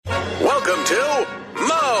Welcome to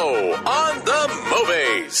Mo on the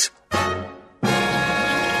Movies.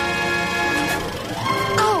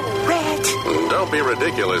 Oh, Red. Don't be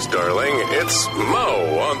ridiculous, darling. It's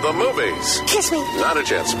Mo on the Movies. Kiss me. Not a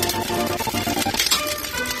chance.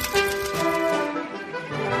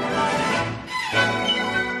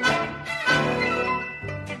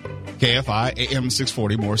 KFI, AM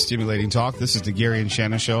 640, more stimulating talk. This is the Gary and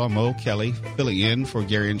Shannon Show. I'm Mo Kelly, filling in for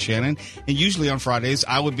Gary and Shannon. And usually on Fridays,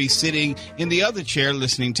 I would be sitting in the other chair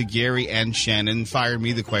listening to Gary and Shannon fire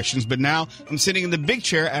me the questions. But now I'm sitting in the big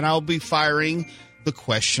chair, and I'll be firing the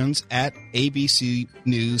questions at ABC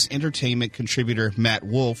News entertainment contributor Matt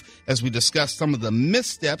Wolf as we discuss some of the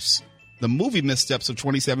missteps, the movie missteps of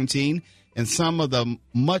 2017, and some of the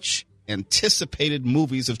much anticipated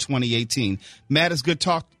movies of 2018. Matt, it's good to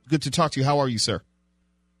talk to you. How are you, sir?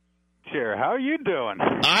 Sure. How are you doing?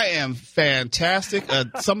 I am fantastic.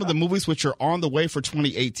 Some of the movies which are on the way for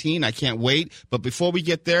 2018, I can't wait. But before we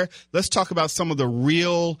get there, let's talk about some of the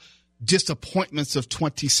real disappointments of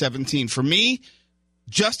 2017. For me,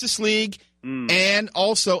 Justice League, and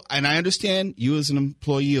also, and I understand you as an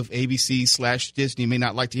employee of ABC/Disney may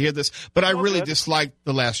not like to hear this, but I really disliked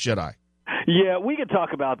The Last Jedi. Yeah, we can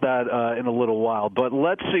talk about that in a little while, but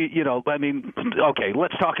let's see, okay,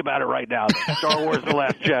 let's talk about it right now. Star Wars The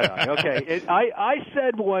Last Jedi. Okay, I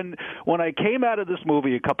said when I came out of this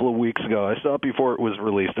movie a couple of weeks ago, I saw it before it was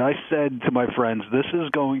released, and I said to my friends, this is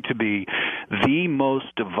going to be the most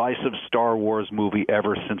divisive Star Wars movie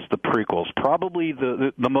ever since the prequels, probably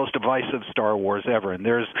the most divisive Star Wars ever, and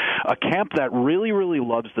there's a camp that really, really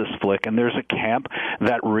loves this flick, and there's a camp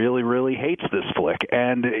that really, really hates this flick,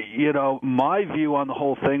 and, my view on the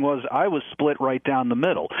whole thing was I was split right down the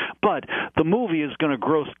middle. But the movie is going to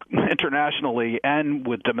gross internationally and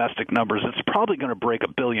with domestic numbers. It's probably going to break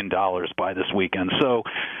 $1 billion by this weekend. So,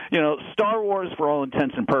 Star Wars, for all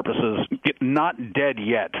intents and purposes, not dead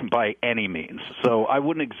yet by any means. So I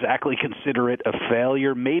wouldn't exactly consider it a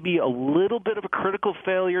failure, maybe a little bit of a critical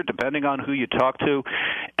failure, depending on who you talk to.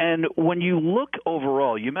 And when you look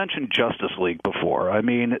overall, you mentioned Justice League before. I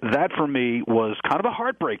mean, that for me was kind of a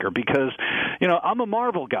heartbreaker because I'm a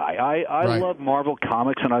Marvel guy. I love Marvel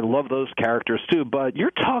comics, and I love those characters, too. But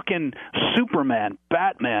you're talking Superman,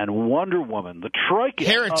 Batman, Wonder Woman, the trike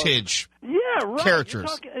Heritage. Yeah, right.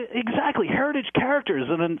 Characters. Exactly, heritage characters.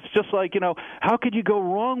 And then it's just like, how could you go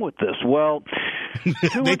wrong with this? Well,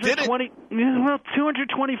 they did it.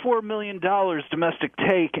 $224 million domestic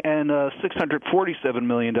take and $647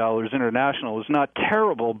 million international is not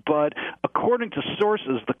terrible, but according to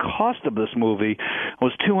sources, the cost of this movie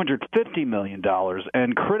was $250 million,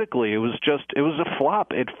 and critically, it was a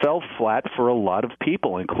flop. It fell flat for a lot of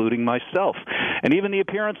people, including myself. And even the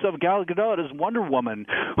appearance of Gal Gadot as Wonder Woman,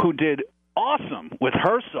 who did awesome with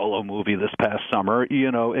her solo movie this past summer,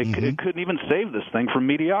 it couldn't even save this thing from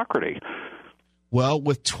mediocrity. Well,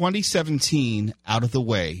 with 2017 out of the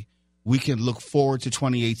way, we can look forward to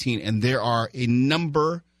 2018, and there are a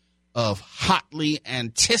number of hotly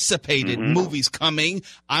anticipated movies coming.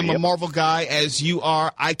 I'm a Marvel guy, as you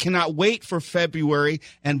are. I cannot wait for February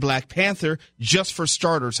and Black Panther, just for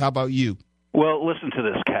starters. How about you? Well, listen to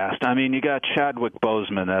this cast. I mean, you got Chadwick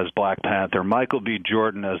Boseman as Black Panther, Michael B.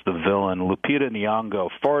 Jordan as the villain, Lupita Nyong'o,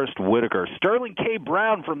 Forrest Whitaker, Sterling K.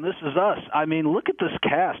 Brown from This Is Us. I mean, look at this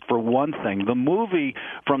cast for one thing. The movie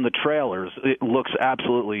from the trailers, it looks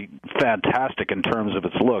absolutely fantastic in terms of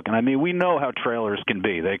its look. And I mean, we know how trailers can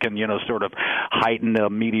be. They can, sort of heighten a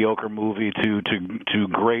mediocre movie to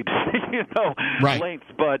great, lengths.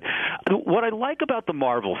 But what I like about the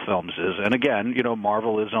Marvel films is, and again,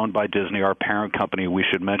 Marvel is owned by Disney, our parent company, we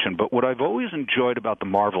should mention. But what I've always enjoyed about the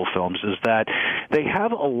Marvel films is that they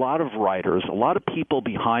have a lot of writers, a lot of people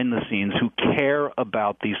behind the scenes who care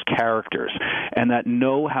about these characters and that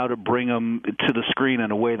know how to bring them to the screen in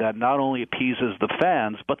a way that not only appeases the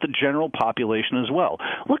fans, but the general population as well.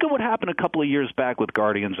 Look at what happened a couple of years back with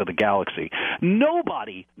Guardians of the Galaxy.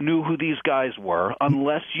 Nobody knew who these guys were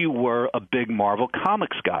unless you were a big Marvel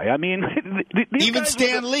Comics guy. I mean, even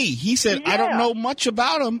Stan Lee, he said, I don't know much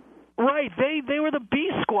about them. Right, they were the B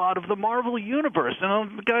squad of the Marvel universe,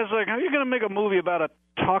 and the guy's like, "How are you going to make a movie about a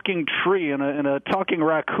talking tree and a talking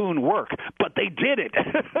raccoon work?" But they did it.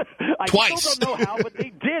 Twice. I still don't know how, but they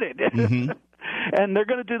did it. And they're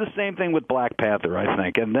going to do the same thing with Black Panther, I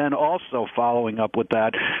think. And then also following up with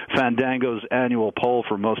that, Fandango's annual poll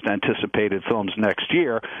for most anticipated films next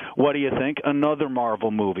year. What do you think? Another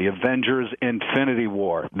Marvel movie, Avengers Infinity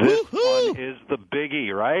War. This one is the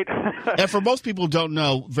biggie, right? And for most people who don't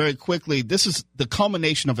know, very quickly, this is the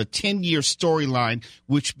culmination of a 10-year storyline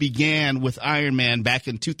which began with Iron Man back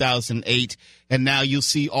in 2008, and now you'll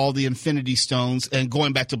see all the Infinity Stones. And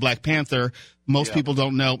going back to Black Panther, most people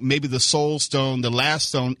don't know, maybe the Soul Stone, the last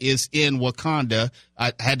stone, is in Wakanda.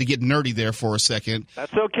 I had to get nerdy there for a second.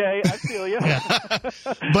 That's okay. I feel you.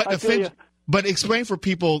 But explain for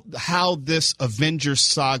people how this Avengers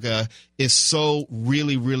saga is so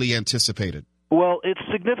really, really anticipated. Well, it's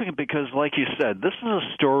significant because, like you said, this is a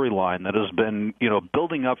storyline that has been,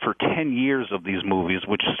 building up for 10 years of these movies,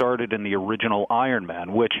 which started in the original Iron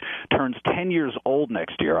Man, which turns 10 years old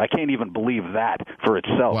next year. I can't even believe that for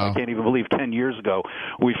itself. Wow. I can't even believe 10 years ago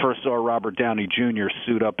we first saw Robert Downey Jr.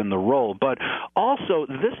 suit up in the role. But also,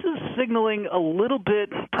 this is signaling a little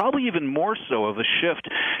bit, probably even more so, of a shift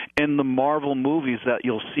in the Marvel movies that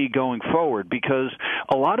you'll see going forward, because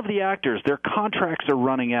a lot of the actors, their contracts are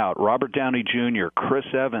running out. Robert Downey Jr., Chris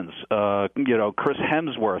Evans, Chris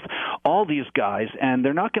Hemsworth, all these guys, and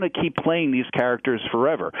they're not going to keep playing these characters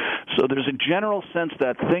forever. So there's a general sense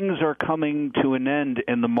that things are coming to an end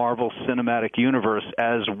in the Marvel Cinematic Universe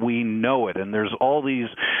as we know it, and there's all these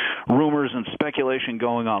rumors and speculation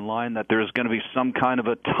going online that there's going to be some kind of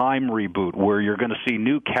a time reboot where you're going to see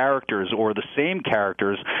new characters or the same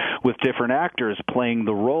characters with different actors playing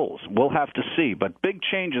the roles. We'll have to see, but big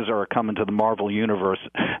changes are coming to the Marvel Universe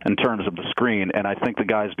in terms of the screen. And I think the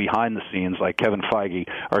guys behind the scenes, like Kevin Feige,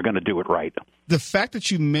 are going to do it right. The fact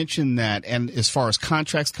that you mentioned that, and as far as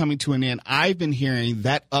contracts coming to an end, I've been hearing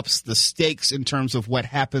that ups the stakes in terms of what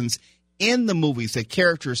happens in the movies, that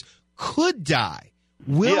characters could die,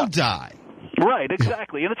 will die. Right,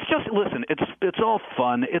 exactly. And it's just, listen, it's all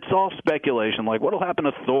fun. It's all speculation. Like, what'll happen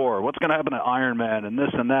to Thor? What's going to happen to Iron Man and this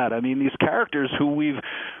and that? I mean, these characters who we've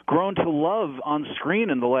grown to love on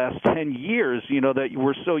screen in the last 10 years, that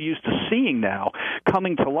we're so used to seeing now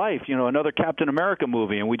coming to life. Another Captain America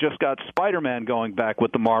movie, and we just got Spider-Man going back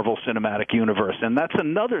with the Marvel Cinematic Universe. And that's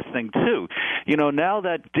another thing, too. Now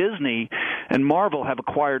that Disney and Marvel have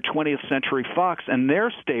acquired 20th Century Fox and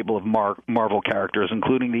their stable of Marvel characters,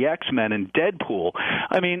 including the X-Men and Deadpool,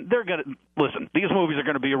 I mean, they're going to listen. These movies are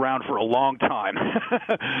going to be around for a long time,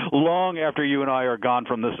 long after you and I are gone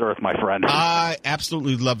from this earth, my friend. I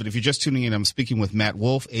absolutely love it. If you're just tuning in, I'm speaking with Matt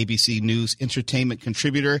Wolf, ABC News entertainment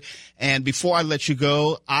contributor. And before I let you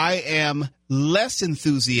go, I am less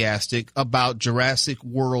enthusiastic about Jurassic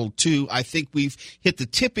World 2. I think we've hit the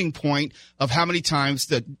tipping point of how many times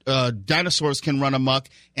the dinosaurs can run amok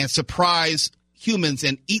and surprise humans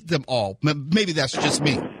and eat them all. Maybe that's just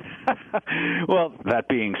me. Well, that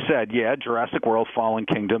being said, Jurassic World Fallen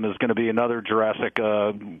Kingdom is going to be another Jurassic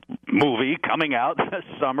movie coming out this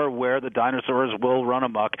summer where the dinosaurs will run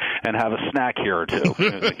amok and have a snack here or two,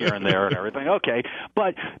 here and there and everything. Okay,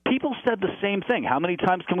 but people said the same thing. How many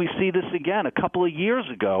times can we see this again? A couple of years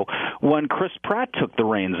ago when Chris Pratt took the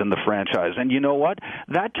reins in the franchise. And you know what?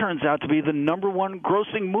 That turns out to be the #1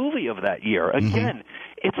 grossing movie of that year. Again,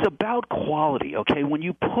 it's about quality, okay? When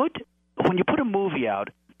you put a movie out,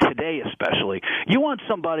 today especially, you want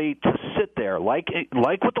somebody to sit there, like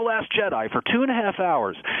with The Last Jedi, for 2.5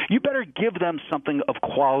 hours. You better give them something of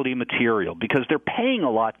quality material because they're paying a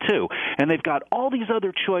lot too, and they've got all these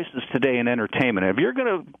other choices today in entertainment. If you're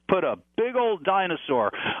going to put a big old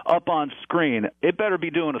dinosaur up on screen, it better be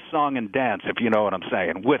doing a song and dance, if you know what I'm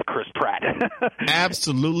saying, with Chris Pratt.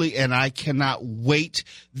 Absolutely, and I cannot wait.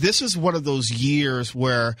 This is one of those years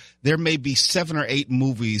where there may be 7 or 8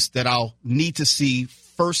 movies that I'll need to see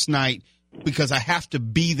first night because I have to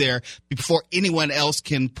be there before anyone else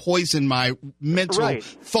can poison my mental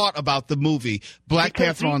thought about the movie. Black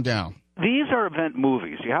Panther on down. These are event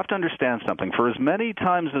movies. You have to understand something. For as many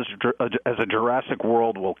times as a Jurassic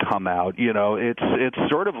World will come out, it's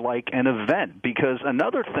sort of like an event. Because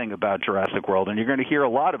another thing about Jurassic World, and you're going to hear a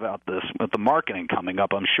lot about this with the marketing coming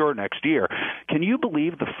up, I'm sure, next year. Can you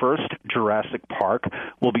believe the first Jurassic Park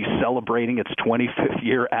will be celebrating its 25th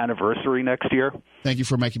year anniversary next year? Thank you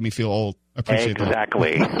for making me feel old. I appreciate that.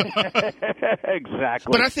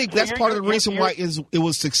 Exactly. But I think that's part of the reason why it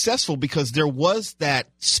was successful, because there was that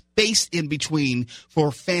space in between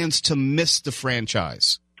for fans to miss the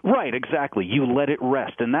franchise. Right, exactly. You let it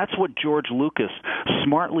rest. And that's what George Lucas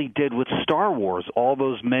smartly did with Star Wars all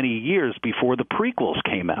those many years before the prequels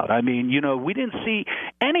came out. I mean, we didn't see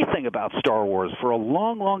anything about Star Wars for a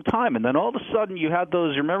long, long time. And then all of a sudden you had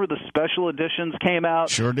those, you remember the special editions came out?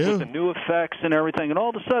 Sure do. With the new effects and everything. And all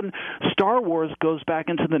of a sudden, Star Wars goes back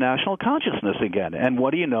into the national consciousness again. And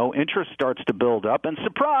what do you know? Interest starts to build up. And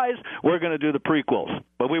surprise, we're going to do the prequels.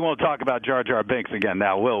 But we won't talk about Jar Jar Binks again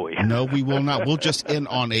now, will we? No, we will not. We'll just end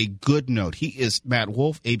on a good note. He is Matt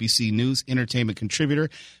Wolf, ABC News entertainment contributor.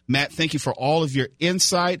 Matt, thank you for all of your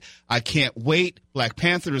insight. I can't wait. Black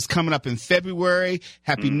Panther is coming up in February.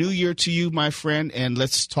 Happy New Year to you, my friend, and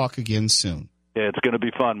let's talk again soon. Yeah, it's going to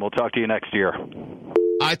be fun. We'll talk to you next year.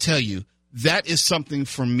 I tell you, that is something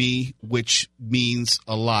for me which means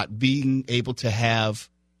a lot, being able to have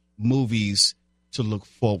movies to look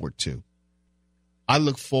forward to. I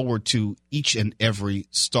look forward to each and every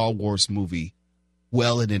Star Wars movie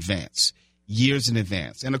well in advance, years in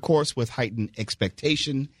advance. And, of course, with heightened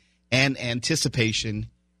expectation and anticipation,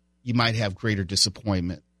 you might have greater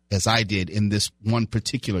disappointment, as I did in this one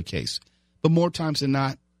particular case. But more times than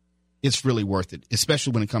not, it's really worth it,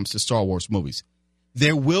 especially when it comes to Star Wars movies.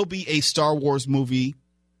 There will be a Star Wars movie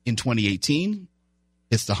in 2018.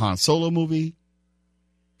 It's the Han Solo movie.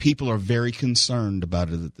 People are very concerned about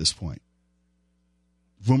it at this point.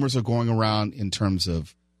 Rumors are going around in terms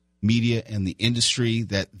of media and the industry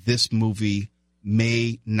that this movie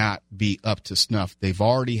may not be up to snuff. They've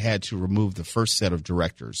already had to remove the first set of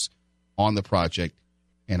directors on the project,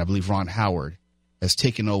 and I believe Ron Howard has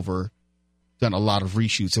taken over, done a lot of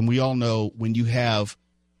reshoots. And we all know when you have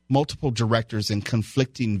multiple directors and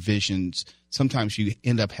conflicting visions, sometimes you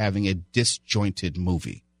end up having a disjointed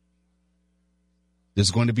movie.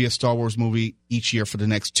 There's going to be a Star Wars movie each year for the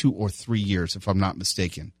next 2 or 3 years, if I'm not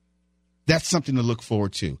mistaken. That's something to look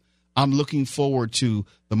forward to. I'm looking forward to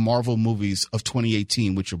the Marvel movies of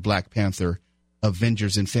 2018, which are Black Panther,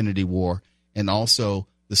 Avengers Infinity War, and also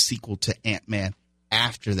the sequel to Ant-Man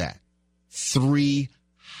after that. 3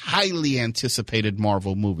 highly anticipated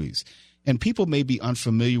Marvel movies. And people may be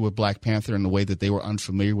unfamiliar with Black Panther in the way that they were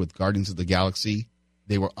unfamiliar with Guardians of the Galaxy.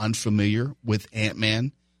 They were unfamiliar with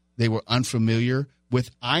Ant-Man. They were unfamiliar with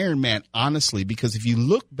Iron Man, honestly, because if you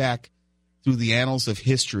look back through the annals of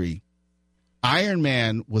history, Iron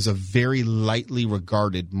Man was a very lightly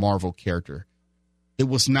regarded Marvel character. It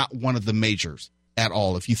was not one of the majors at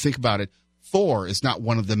all. If you think about it, Thor is not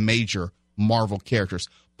one of the major Marvel characters.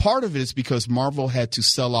 Part of it is because Marvel had to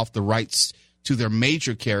sell off the rights to their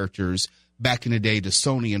major characters back in the day to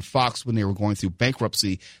Sony and Fox when they were going through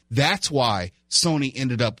bankruptcy. That's why Sony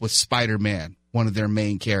ended up with Spider-Man, one of their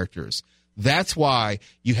main characters. That's why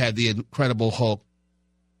you had the Incredible Hulk,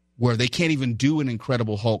 where they can't even do an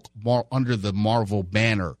Incredible Hulk under the Marvel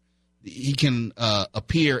banner. He can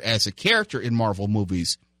appear as a character in Marvel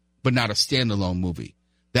movies, but not a standalone movie.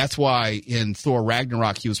 That's why in Thor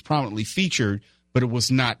Ragnarok he was prominently featured, but it was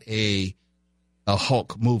not a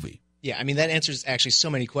Hulk movie. Yeah, I mean, that answers actually so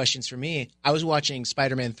many questions for me. I was watching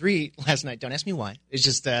Spider-Man 3 last night. Don't ask me why. It's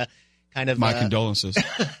just kind of... My condolences.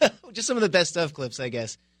 Just some of the best of clips, I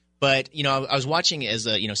guess. But, I was watching as,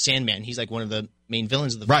 Sandman. He's like one of the main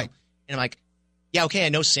villains of the film. Right. And I'm like, yeah, okay, I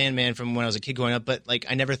know Sandman from when I was a kid growing up, but,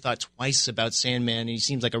 I never thought twice about Sandman. He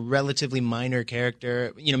seems like a relatively minor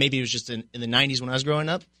character. Maybe it was just in the 90s when I was growing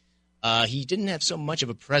up. He didn't have so much of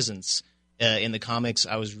a presence in the comics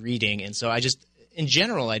I was reading. And so in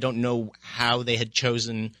general, I don't know how they had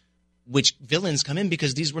chosen which villains come in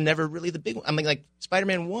because these were never really the big one. I mean, like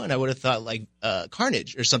Spider-Man 1, I would have thought like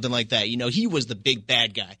Carnage or something like that. He was the big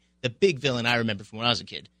bad guy, the big villain I remember from when I was a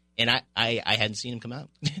kid. And I hadn't seen him come out.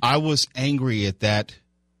 I was angry at that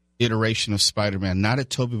iteration of Spider-Man, not at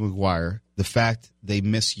Tobey Maguire, the fact they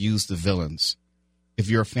misused the villains. If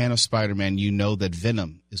you're a fan of Spider-Man, you know that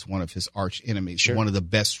Venom is one of his arch enemies, sure. One of the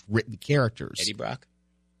best written characters. Eddie Brock.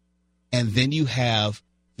 And then you have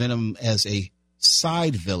Venom as a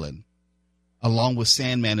side villain, along with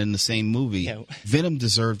Sandman in the same movie. Yeah. Venom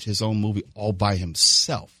deserved his own movie all by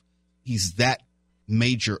himself. He's that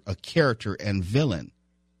major a character and villain.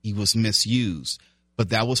 He was misused. But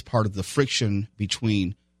that was part of the friction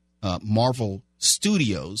between Marvel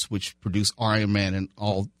Studios, which produced Iron Man and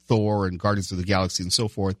all Thor and Guardians of the Galaxy and so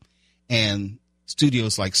forth, and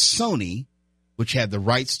studios like Sony, which had the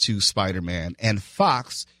rights to Spider-Man, and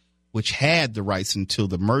Fox, which had the rights until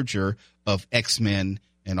the merger of X-Men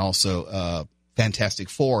and also Fantastic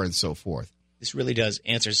Four and so forth. This really does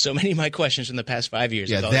answer so many of my questions from the past 5 years.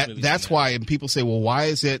 Yeah, that's why. And people say, well, why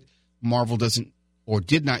is it Marvel doesn't or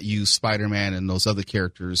did not use Spider-Man and those other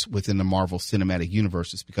characters within the Marvel Cinematic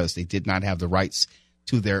Universe? Is because they did not have the rights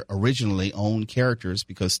to their originally owned characters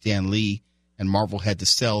because Stan Lee and Marvel had to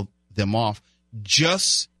sell them off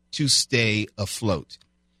just to stay afloat.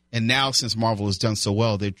 And now, since Marvel has done so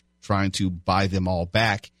well, they're trying to buy them all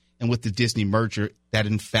back. And with the Disney merger, that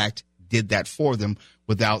in fact did that for them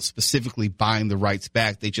without specifically buying the rights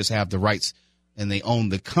back. They just have the rights and they own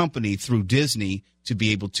the company through Disney to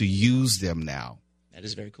be able to use them now. That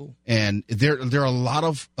is very cool. And there are a lot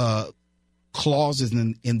of clauses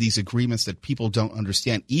in these agreements that people don't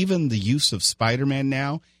understand. Even the use of Spider-Man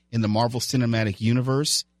now in the Marvel Cinematic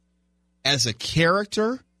Universe, as a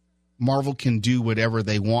character, Marvel can do whatever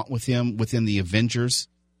they want with him within the Avengers.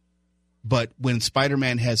 But when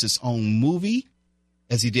Spider-Man has its own movie,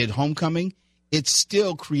 as he did Homecoming, it's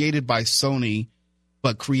still created by Sony,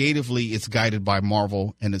 but creatively it's guided by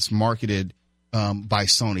Marvel and it's marketed by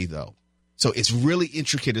Sony, though. So it's really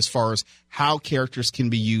intricate as far as how characters can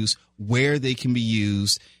be used, where they can be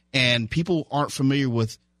used. And people aren't familiar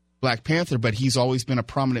with Black Panther, but he's always been a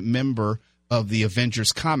prominent member of the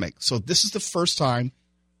Avengers comic. So this is the first time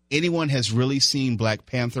anyone has really seen Black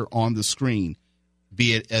Panther on the screen,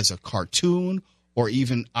 be it as a cartoon or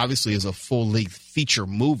even obviously as a full-length feature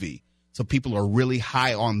movie. So people are really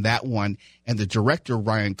high on that one. And the director,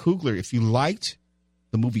 Ryan Coogler, if you liked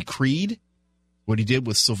the movie Creed, what he did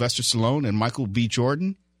with Sylvester Stallone and Michael B.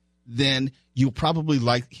 Jordan, then you'll probably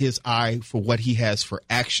like his eye for what he has for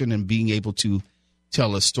action and being able to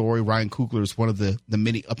tell a story. Ryan Coogler is one of the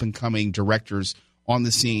many up-and-coming directors on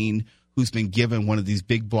the scene who's been given one of these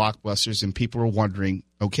big blockbusters, and people are wondering,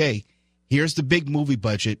 okay, here's the big movie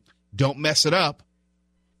budget. Don't mess it up.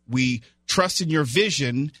 We trust in your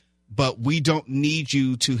vision, but we don't need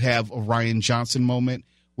you to have a Rian Johnson moment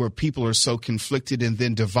where people are so conflicted and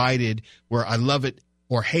then divided where I love it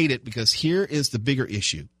or hate it, because here is the bigger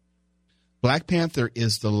issue. Black Panther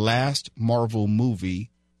is the last Marvel movie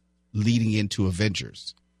leading into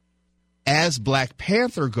Avengers. As Black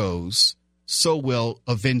Panther goes, so will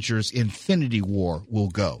Avengers Infinity War will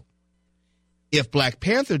go. If Black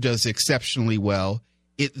Panther does exceptionally well,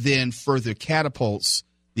 it then further catapults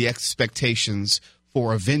the expectations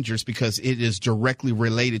for Avengers because it is directly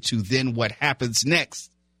related to then what happens next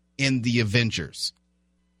in the Avengers.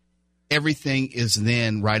 Everything is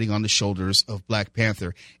then riding on the shoulders of Black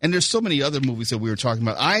Panther. And there's so many other movies that we were talking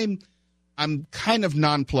about. I'm kind of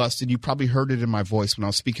nonplussed, and you probably heard it in my voice when I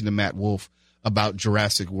was speaking to Matt Wolf about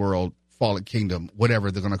Jurassic World, Fallen Kingdom,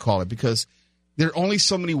 whatever they're going to call it, because there are only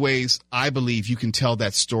so many ways I believe you can tell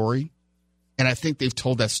that story. And I think they've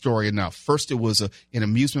told that story enough. First, it was an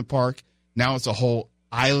amusement park. Now it's a whole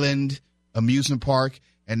island amusement park.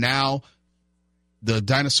 And now the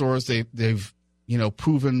dinosaurs, they've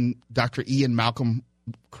proven Dr. Ian Malcolm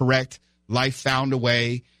correct. Life found a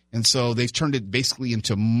way. And so they've turned it basically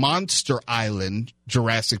into Monster Island,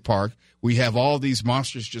 Jurassic Park. We have all these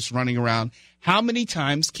monsters just running around. How many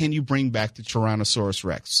times can you bring back the Tyrannosaurus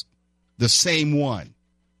Rex? The same one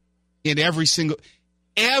in every single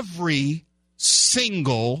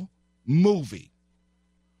movie.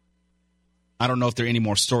 I don't know if there are any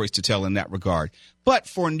more stories to tell in that regard. But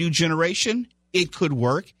for a new generation, it could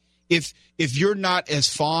work. If you're not as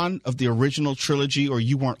fond of the original trilogy, or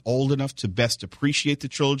you weren't old enough to best appreciate the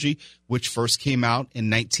trilogy, which first came out in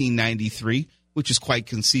 1993, which is quite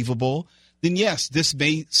conceivable, then yes, this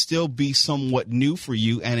may still be somewhat new for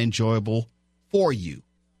you and enjoyable for you.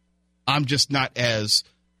 I'm just not as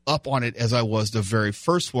up on it as I was the very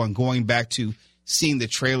first one, going back to seeing the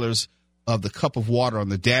trailers of the cup of water on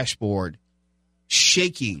the dashboard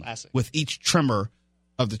shaking Classic. with each tremor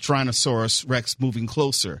of the Tyrannosaurus Rex moving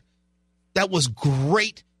closer. That was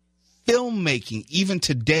great filmmaking. Even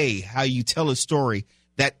today, how you tell a story,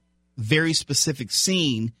 that very specific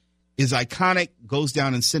scene is iconic, goes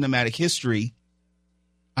down in cinematic history.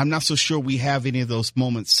 I'm not so sure we have any of those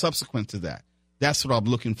moments subsequent to that. That's what I'm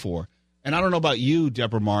looking for. And I don't know about you,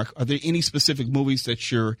 Deborah Mark. Are there any specific movies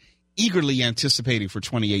that you're eagerly anticipating for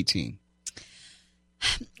 2018?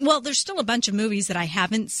 Well, there's still a bunch of movies that I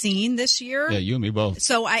haven't seen this year. Yeah, you and me both.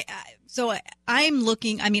 So I'm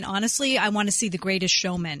looking. I mean, honestly, I want to see The Greatest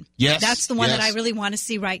Showman. Yes, that's the one yes. that I really want to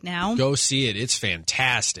see right now. Go see it. It's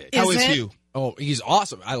fantastic. How is it? Hugh? Oh, he's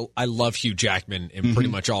awesome. I love Hugh Jackman in pretty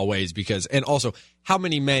much all ways and also, how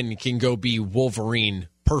many men can go be Wolverine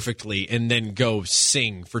perfectly and then go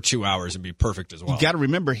sing for 2 hours and be perfect as well? You got to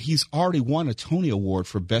remember, he's already won a Tony Award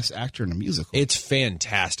for Best Actor in a Musical. It's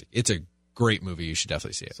fantastic. It's a great movie. You should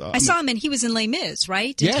definitely see it. So, I saw him, and he was in Les Mis,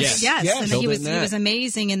 right? Yes. And Killed he it was in that.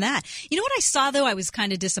 amazing in that. You know what I saw, though? I was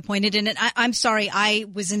kind of disappointed in it. I'm sorry, I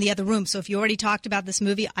was in the other room, so if you already talked about this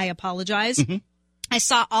movie, I apologize. I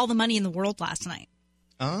saw All the Money in the World last night.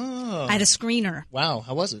 Oh. I had a screener. Wow.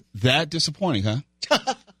 How was it? That disappointing,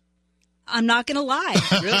 huh? I'm not going to lie.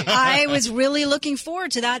 Really? I was really looking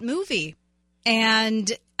forward to that movie. And,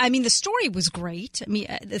 I mean, the story was great. I mean,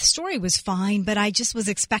 the story was fine, but I just was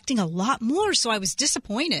expecting a lot more, so I was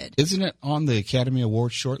disappointed. Isn't it on the Academy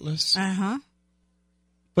Award shortlist? Uh-huh.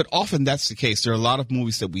 But often that's the case. There are a lot of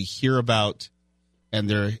movies that we hear about, and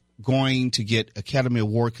they're going to get Academy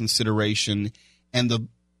Award consideration, and the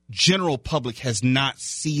general public has not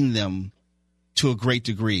seen them to a great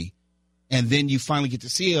degree. And then you finally get to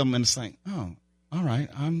see them, and it's like, oh, all right,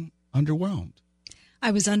 I'm underwhelmed.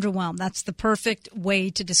 I was underwhelmed. That's the perfect way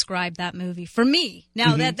to describe that movie for me.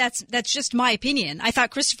 Now, that's just my opinion. I thought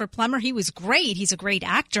Christopher Plummer, he was great. He's a great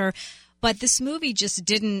actor. But this movie just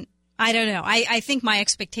didn't, I don't know. I think my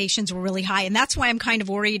expectations were really high. And that's why I'm kind of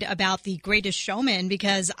worried about The Greatest Showman,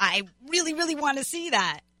 because I really, really want to see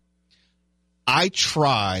that. I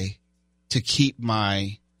try to keep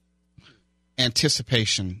my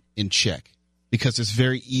anticipation in check because it's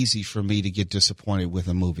very easy for me to get disappointed with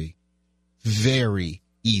a movie. Very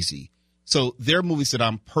easy. So there are movies that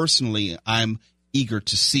I'm eager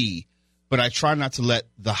to see, but I try not to let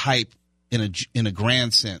the hype in a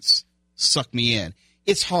grand sense suck me in.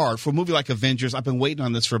 It's hard for a movie like Avengers. I've been waiting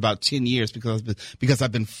on this for about 10 years because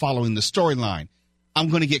I've been following the storyline. I'm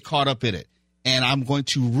going to get caught up in it, and I'm going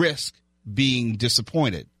to risk being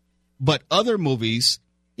disappointed. But other movies,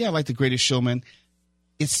 like The Greatest Showman,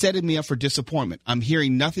 it's setting me up for disappointment. I'm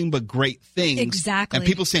hearing nothing but great things. Exactly. And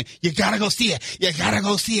people saying, you got to go see it. You got to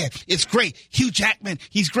go see it. It's great. Hugh Jackman,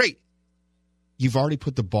 he's great. You've already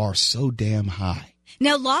put the bar so damn high.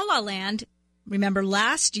 Now, La La Land, remember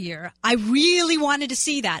last year, I really wanted to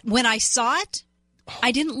see that. When I saw it,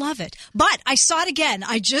 I didn't love it. But I saw it again.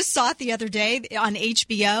 I just saw it the other day on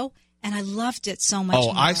HBO, and I loved it so much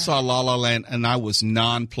more. I saw La La Land, and I was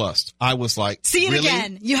nonplussed. I was like, see it really?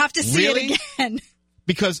 again. You have to see it again.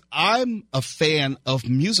 Because I'm a fan of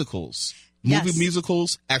musicals, movie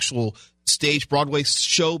musicals, actual stage Broadway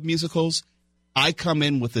show musicals. I come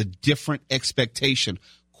in with a different expectation,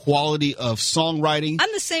 quality of songwriting.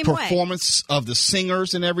 I'm the same performance of the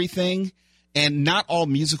singers and everything. And not all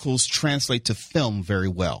musicals translate to film very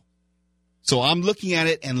well. So I'm looking at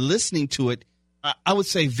it and listening to it, I would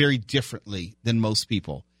say very differently than most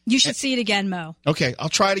people. You should see it again, Mo. Okay, I'll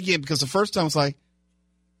try it again because the first time I was like,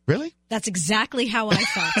 really? That's exactly how I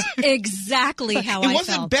felt. Exactly how I felt. It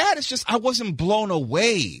wasn't bad. It's just I wasn't blown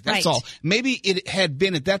away. That's all. Maybe it had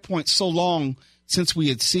been at that point so long since we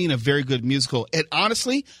had seen a very good musical. And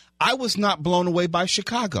honestly, I was not blown away by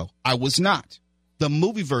Chicago. I was not. The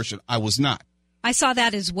movie version, I was not. I saw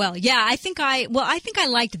that as well. Yeah, I think I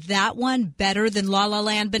liked that one better than La La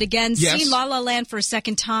Land. But again, seeing La La Land for a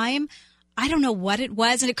second time, I don't know what it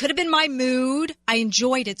was. And it could have been my mood. I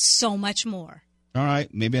enjoyed it so much more. All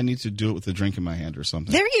right, maybe I need to do it with a drink in my hand or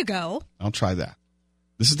something. There you go. I'll try that.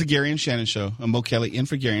 This is the Gary and Shannon Show. I'm Mo Kelly in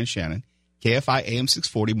for Gary and Shannon. KFI AM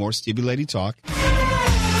 640, more stimulating talk.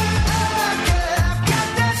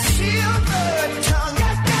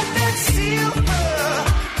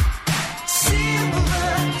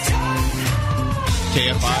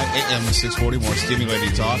 KFI AM 640, more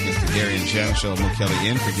stimulating talk. It's the Gary and Shannon Show. I'm Mo Kelly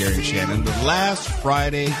in for Gary and Shannon. The last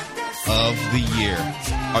Friday of the year.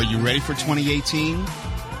 Are you ready for 2018?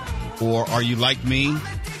 Or are you like me,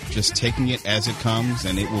 just taking it as it comes,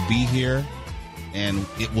 and it will be here, and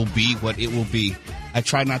it will be what it will be? I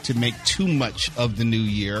try not to make too much of the new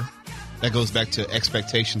year. That goes back to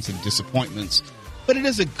expectations and disappointments. But it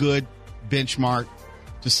is a good benchmark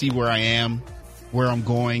to see where I am, where I'm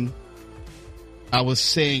going. I was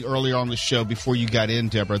saying earlier on the show, before you got in,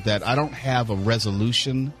 Deborah, that I don't have a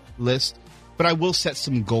resolution list. But I will set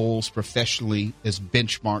some goals professionally as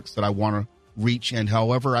benchmarks that I want to reach. And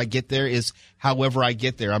however I get there is however I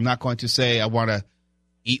get there. I'm not going to say I want to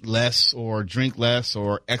eat less or drink less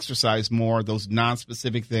or exercise more, those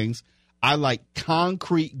non-specific things. I like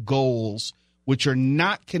concrete goals which are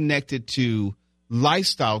not connected to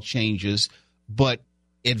lifestyle changes, but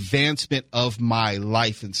advancement of my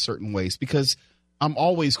life in certain ways, because I'm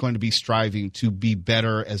always going to be striving to be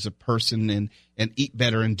better as a person and eat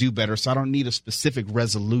better and do better. So I don't need a specific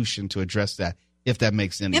resolution to address that, if that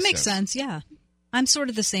makes any sense. It makes sense, yeah. I'm sort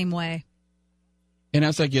of the same way. And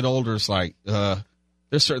as I get older, it's like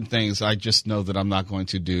there's certain things I just know that I'm not going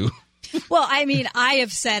to do. Well, I mean, I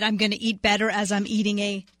have said I'm going to eat better as I'm eating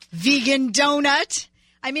a vegan donut.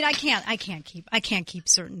 I mean, I can't keep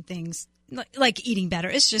certain things like eating better.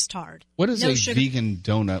 It's just hard. What is No a sugar. vegan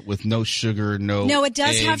donut with no sugar, No, it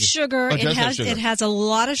does egg? have sugar. Oh, it does have sugar. It has a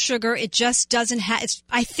lot of sugar. It just doesn't have.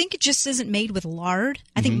 I think it just isn't made with lard.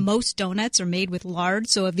 I think most donuts are made with lard,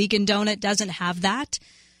 so a vegan donut doesn't have that.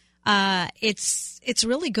 It's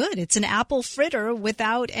really good. It's an apple fritter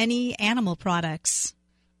without any animal products.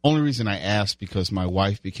 Only reason I asked because my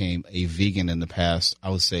wife became a vegan in the past, I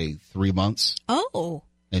would say 3 months, Oh,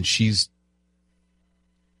 and she's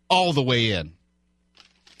all the way in.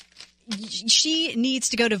 she needs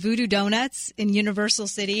to go to Voodoo Donuts in Universal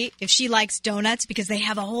City if she likes donuts because they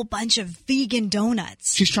have a whole bunch of vegan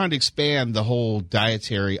donuts. She's trying to expand the whole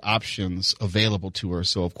dietary options available to her.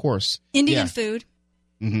 So, of course, Indian yeah. food.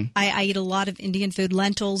 I eat a lot of Indian food,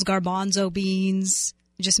 lentils, garbanzo beans.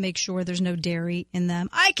 Just make sure there's no dairy in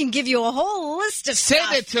them. I can give you a whole list of Send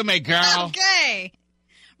stuff. it to me, girl. Okay.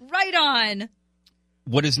 Right on.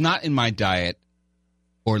 What is not in my diet,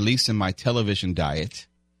 or at least in my television diet,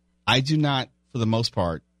 I do not, for the most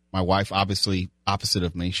part, my wife obviously opposite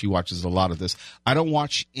of me, she watches a lot of this. I don't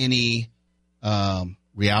watch any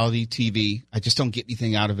reality TV. I just don't get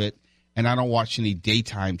anything out of it. And I don't watch any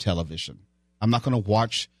daytime television. I'm not going to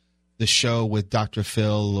watch the show with Dr.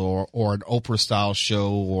 Phil or an Oprah-style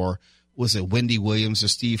show, or was it Wendy Williams or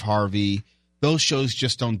Steve Harvey? Those shows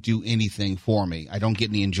just don't do anything for me. I don't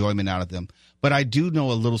get any enjoyment out of them. But I do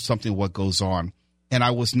know a little something what goes on. And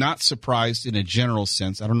I was not surprised in a general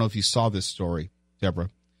sense. I don't know if you saw this story, Deborah,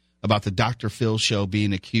 about the Dr. Phil show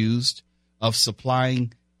being accused of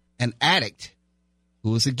supplying an addict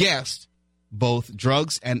who was a guest both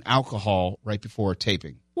drugs and alcohol right before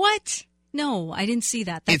taping. What? No, I didn't see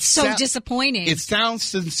that. That's It's so disappointing. It sounds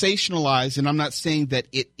sensationalized, and I'm not saying that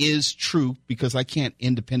it is true because I can't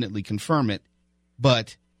independently confirm it.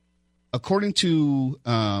 But according to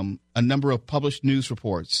a number of published news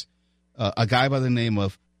reports, a guy by the name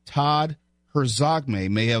of Todd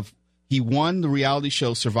Herzogme he won the reality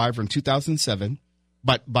show Survivor in 2007,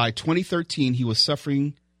 but by 2013 he was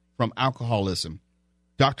suffering from alcoholism.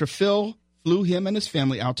 Dr. Phil flew him and his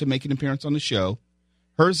family out to make an appearance on the show.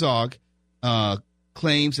 Herzog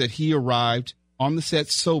claims that he arrived on the set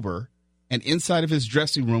sober, and inside of his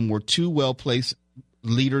dressing room were 2 well-placed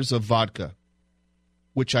liters of vodka,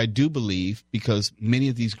 which I do believe, because many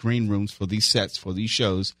of these green rooms for these sets, for these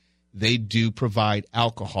shows, they do provide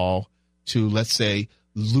alcohol to, let's say,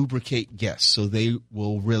 lubricate guests so they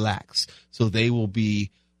will relax, so they will be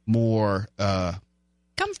more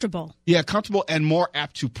comfortable. Yeah, comfortable and more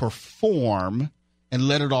apt to perform and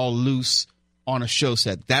let it all loose on a show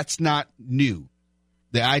set. That's not new.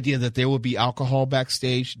 The idea that there will be alcohol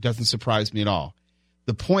backstage doesn't surprise me at all.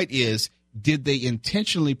 The point is, did they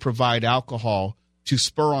intentionally provide alcohol to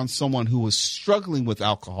spur on someone who was struggling with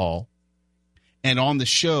alcohol and on the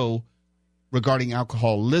show regarding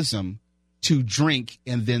alcoholism to drink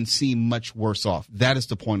and then seem much worse off? That is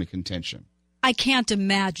the point of contention. I can't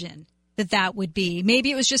imagine that would be.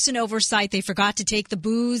 Maybe it was just an oversight. They forgot to take the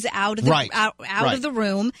booze out of the out of the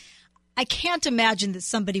room. I can't imagine that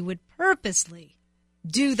somebody would purposely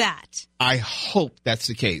do that. I hope that's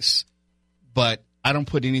the case, but I don't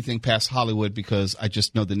put anything past Hollywood because I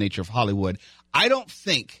just know the nature of Hollywood. I don't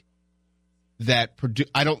think that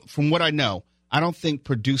from what I know, I don't think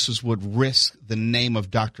producers would risk the name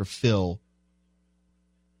of Dr. Phil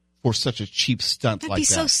for such a cheap stunt like that. That'd be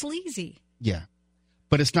so sleazy. Yeah,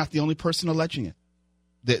 but it's not the only person alleging it.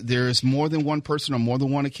 There is more than one person on more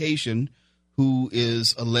than one occasion who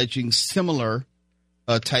is alleging similar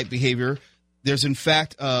type behavior. There's, in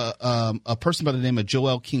fact, a person by the name of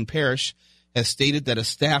Joelle King Parrish has stated that a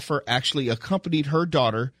staffer actually accompanied her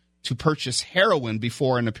daughter to purchase heroin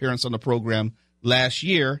before an appearance on the program last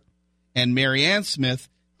year. And Mary Ann Smith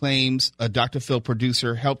claims a Dr. Phil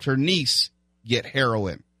producer helped her niece get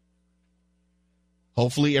heroin.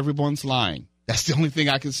 Hopefully everyone's lying. That's the only thing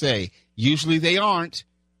I can say. Usually they aren't.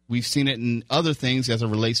 We've seen it in other things as it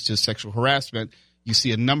relates to sexual harassment. You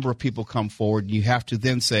see a number of people come forward, and you have to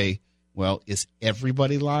then say, well, is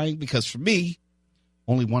everybody lying? Because for me,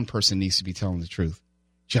 only one person needs to be telling the truth.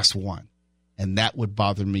 Just one. And that would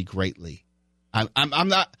bother me greatly. I'm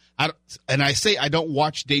not, and I say I don't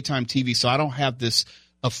watch daytime TV, so I don't have this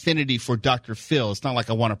affinity for Dr. Phil. It's not like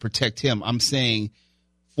I want to protect him. I'm saying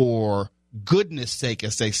for goodness sake,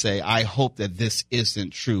 as they say, I hope that this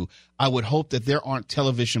isn't true. I would hope that there aren't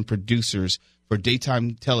television producers for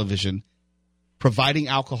daytime television providing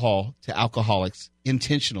alcohol to alcoholics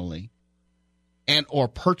intentionally and or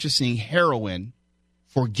purchasing heroin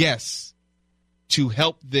for guests to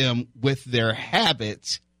help them with their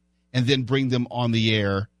habits and then bring them on the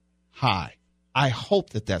air high. I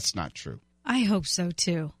hope that that's not true. I hope so,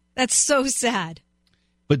 too. That's so sad.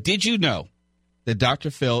 But did you know that Dr.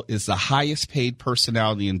 Phil is the highest paid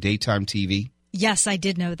personality in daytime TV? Yes, I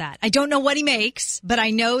did know that. I don't know what he makes, but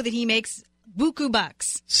I know that he makes buku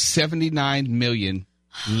bucks. $79 million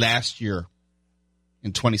last year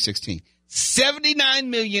in 2016. $79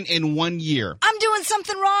 million in 1 year. I'm doing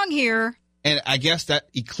something wrong here. And I guess that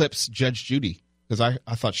eclipsed Judge Judy, because I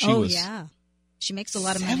thought she was. Oh, yeah. She makes a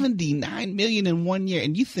lot of money. $79 million in 1 year.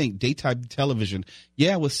 And you think daytime television,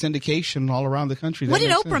 with syndication all around the country. What did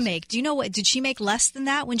Oprah make? Do you know what? Did she make less than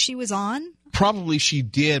that when she was on? Probably she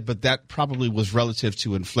did, but that probably was relative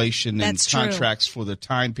to inflation and contracts for the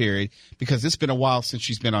time period, because it's been a while since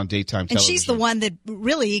she's been on daytime television. And she's the one that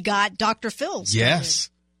really got Dr. Phil started.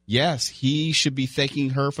 Yes. He should be thanking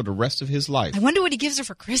her for the rest of his life. I wonder what he gives her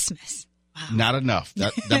for Christmas. Wow. Not enough.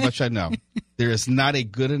 That much I know. There is not a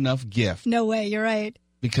good enough gift. No way. You're right.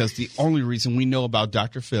 Because the only reason we know about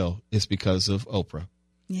Dr. Phil is because of Oprah.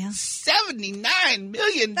 Yeah. $79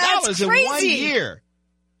 million That's in crazy. 1 year.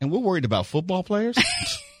 And we're worried about football players?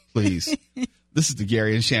 Please. This is the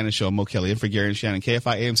Gary and Shannon Show. I'm Mo Kelly in for Gary and Shannon.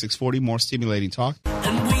 KFI AM 640, more stimulating talk.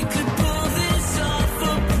 And we could pull this off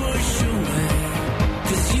or push away,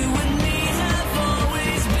 'cause you and me have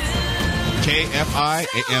always been. KFI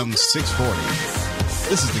AM 640.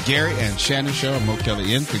 This is the Gary and Shannon Show. I'm Mo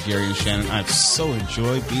Kelly in for Gary and Shannon. I've so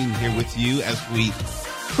enjoyed being here with you as we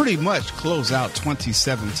pretty much close out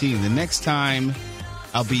 2017. The next time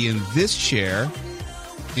I'll be in this chair,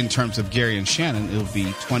 in terms of Gary and Shannon, it'll be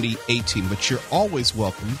 2018. But you're always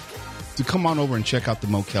welcome to come on over and check out the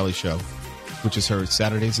Mo Kelly Show, which is heard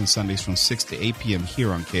Saturdays and Sundays from 6 to 8 p.m.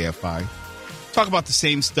 here on KFI. Talk about the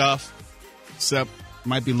same stuff, except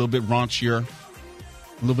might be a little bit raunchier,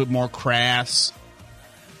 a little bit more crass.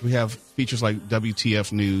 We have features like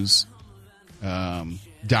WTF News,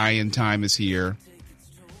 Die-In Time is here,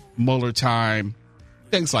 Mueller Time,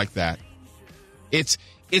 things like that. It's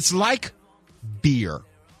like beer.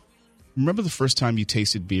 Remember the first time you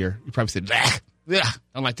tasted beer? You probably said, I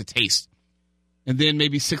don't like the taste. And then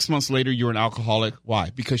maybe 6 months later, you're an alcoholic. Why?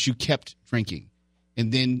 Because you kept drinking.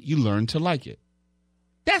 And then you learned to like it.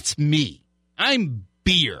 That's me. I'm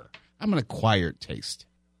beer. I'm an acquired taste.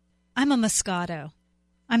 I'm a Moscato.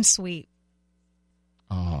 I'm sweet.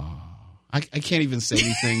 Oh, I can't even say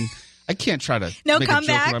anything. I can't try to No make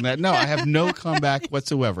comeback? a joke around that. No, I have no comeback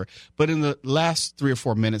whatsoever. But in the last 3 or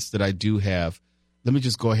 4 minutes that I do have, let me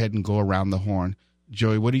just go ahead and go around the horn.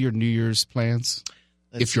 Joey, what are your New Year's plans?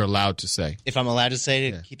 If you're allowed to say. If I'm allowed to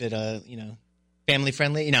say to keep it, family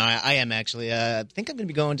friendly. I am actually. I think I'm going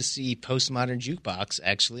to be going to see Postmodern Jukebox,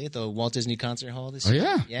 actually, at the Walt Disney Concert Hall this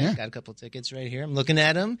year. Yeah. Got a couple tickets right here. I'm looking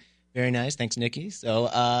at them. Very nice. Thanks, Nikki. So,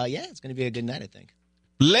 it's going to be a good night, I think.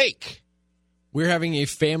 Blake. We're having a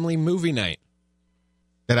family movie night.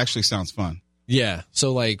 That actually sounds fun. Yeah.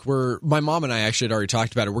 So, my mom and I actually had already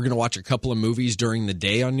talked about it. We're going to watch a couple of movies during the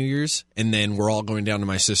day on New Year's, and then we're all going down to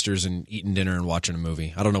my sister's and eating dinner and watching a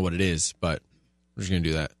movie. I don't know what it is, but we're just going to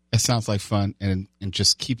do that. It sounds like fun and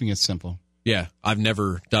just keeping it simple. Yeah. I've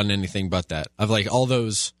never done anything but that. I've all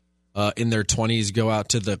those in their 20s go out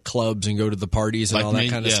to the clubs and go to the parties and Like all that me?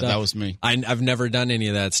 kind of Yeah, stuff. that was me. I've never done any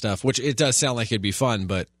of that stuff, which it does sound like it'd be fun,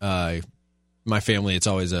 but my family, it's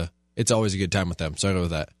always a good time with them. So I go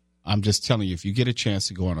with that. I'm just telling you, if you get a chance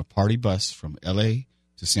to go on a party bus from L.A.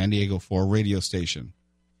 to San Diego for a radio station,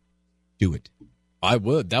 do it. I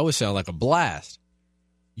would. That would sound like a blast.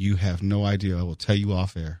 You have no idea. I will tell you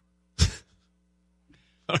off air.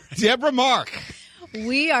 Deborah Mark.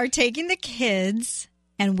 We are taking the kids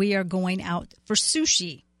and we are going out for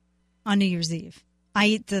sushi on New Year's Eve. I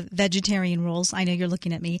eat the vegetarian rolls. I know you're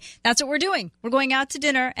looking at me. That's what we're doing. We're going out to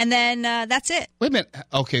dinner, and then that's it. Wait a minute.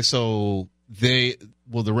 Okay, so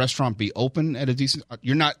will the restaurant be open at a decent?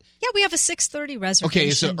 You're not. Yeah, we have a 6:30 reservation. Okay,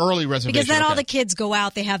 it's an early reservation. Because then all okay. the kids go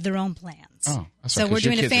out. They have their own plans. Oh, that's so right, we're 'cause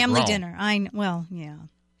your doing a kids are family grown. dinner. Yeah.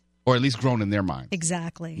 Or at least grown in their mind.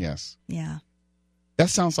 Exactly. Yes. Yeah. That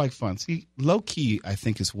sounds like fun. See, low key, I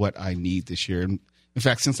think is what I need this year. In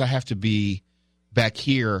fact, since I have to be back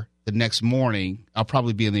here the next morning, I'll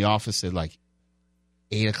probably be in the office at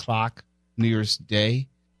 8 o'clock New Year's Day.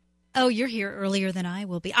 Oh, you're here earlier than I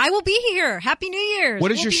will be. I will be here. Happy New Year's.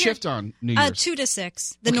 What is We'll your be shift here. on New Year's? 2 to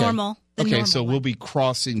 6. The Okay. normal. Okay, so one. we'll be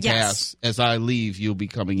crossing Yes. paths. As I leave, you'll be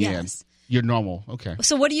coming Yes. in. You're normal. Okay.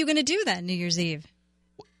 So what are you going to do then, New Year's Eve?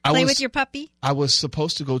 I Play was- with your puppy? I was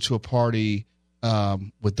supposed to go to a party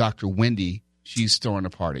with Dr. Wendy. She's throwing a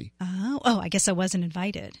party. Oh, I guess I wasn't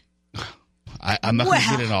invited. I'm not going to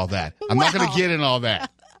Wow. get in all that. I'm not going to Wow. get in all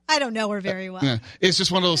that. I don't know her very well. Yeah. It's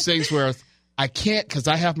just one of those things where I can't, because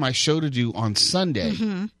I have my show to do on Sunday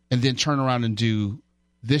Mm-hmm. and then turn around and do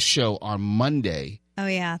this show on Monday. Oh,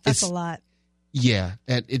 yeah. That's It's- a lot. Yeah,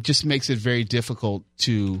 and it just makes it very difficult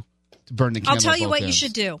to burn the candle. I'll tell you both what ends. you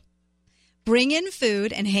should do. Bring in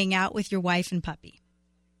food and hang out with your wife and puppy.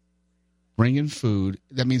 Bring in food.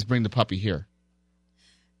 That means bring the puppy here.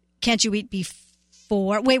 Can't you eat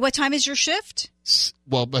before? Wait, what time is your shift?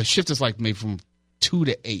 Well, a shift is like maybe from 2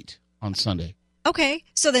 to 8 on Sunday. Okay,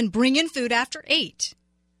 so then bring in food after 8.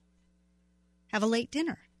 Have a late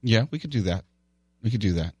dinner. Yeah, we could do that.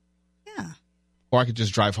 Yeah. Or I could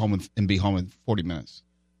just drive home and be home in 40 minutes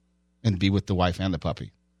and be with the wife and the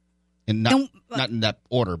puppy. And not in that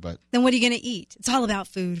order, but... Then what are you going to eat? It's all about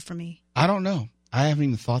food for me. I don't know. I haven't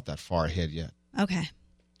even thought that far ahead yet. Okay.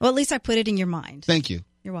 Well, at least I put it in your mind. Thank you.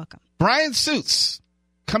 You're welcome. Brian Suits,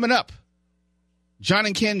 coming up. John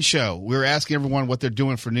and Ken show. We were asking everyone what they're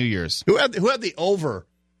doing for New Year's. Who had the over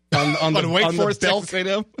on the Wake on the Forest, Belk, Texas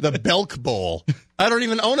A&M? the Belk Bowl? I don't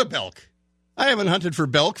even own a Belk. I haven't hunted for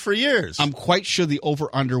Belk for years. I'm quite sure the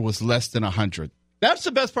over-under was less than 100. That's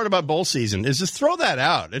the best part about bowl season is just throw that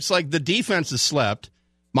out. It's like the defense has slept.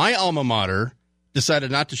 My alma mater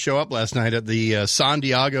decided not to show up last night at the San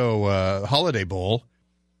Diego Holiday Bowl,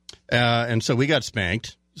 and so we got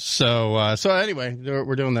spanked. So anyway,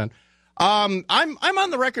 we're doing that. I'm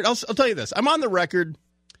on the record. I'll tell you this. I'm on the record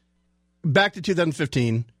back to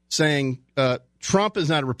 2015 saying Trump is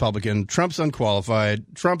not a Republican. Trump's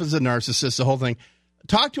unqualified. Trump is a narcissist, the whole thing.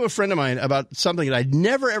 Talked to a friend of mine about something that I'd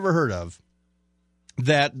never, ever heard of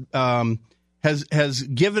that has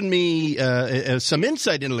given me some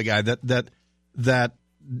insight into the guy that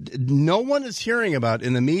no one is hearing about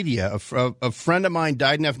in the media. A friend of mine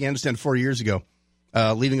died in Afghanistan 4 years ago,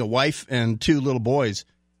 leaving a wife and 2 little boys.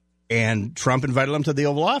 And Trump invited him to the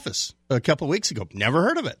Oval Office a couple of weeks ago. Never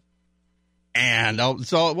heard of it. And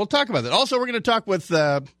so we'll talk about that. Also, we're going to talk with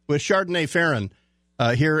Chardonnay Farron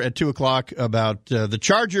here at 2 o'clock about the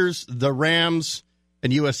Chargers, the Rams,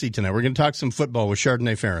 and USC tonight. We're going to talk some football with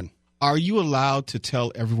Chardonnay Farron. Are you allowed to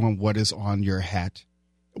tell everyone what is on your hat?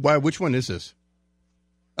 Why? Which one is this?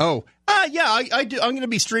 Oh, yeah, I do. I'm going to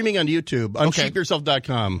be streaming on YouTube on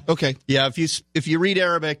sheepyourself.com. Okay. Yeah, if you read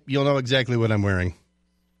Arabic, you'll know exactly what I'm wearing.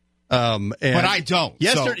 But I don't.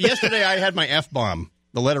 Yesterday I had my F-bomb,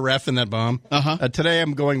 the letter F in that bomb. Uh-huh. Today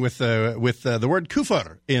I'm going with the word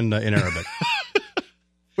kufar in Arabic,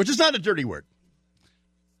 which is not a dirty word.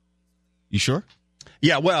 You sure?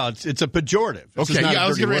 Yeah, well, it's a pejorative. It's Okay, not a I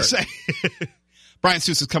was dirty going to word. say. Brian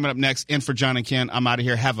Suits is coming up next. In for John and Ken. I'm out of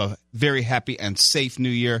here. Have a very happy and safe New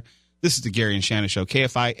Year. This is the Gary and Shannon Show.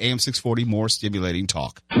 KFI AM 640, more stimulating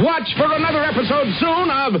talk. Watch for another episode soon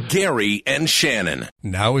of Gary and Shannon.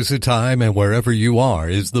 Now is the time, and wherever you are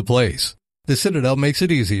is the place. The Citadel makes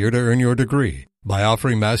it easier to earn your degree by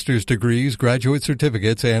offering master's degrees, graduate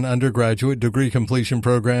certificates, and undergraduate degree completion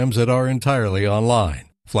programs that are entirely online.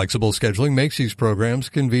 Flexible scheduling makes these programs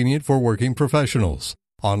convenient for working professionals.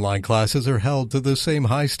 Online classes are held to the same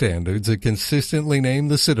high standards that consistently name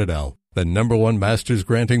the Citadel the #1 master's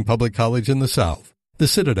granting public college in the South. The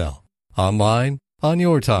Citadel. Online, on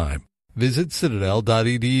your time. Visit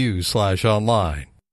citadel.edu/online.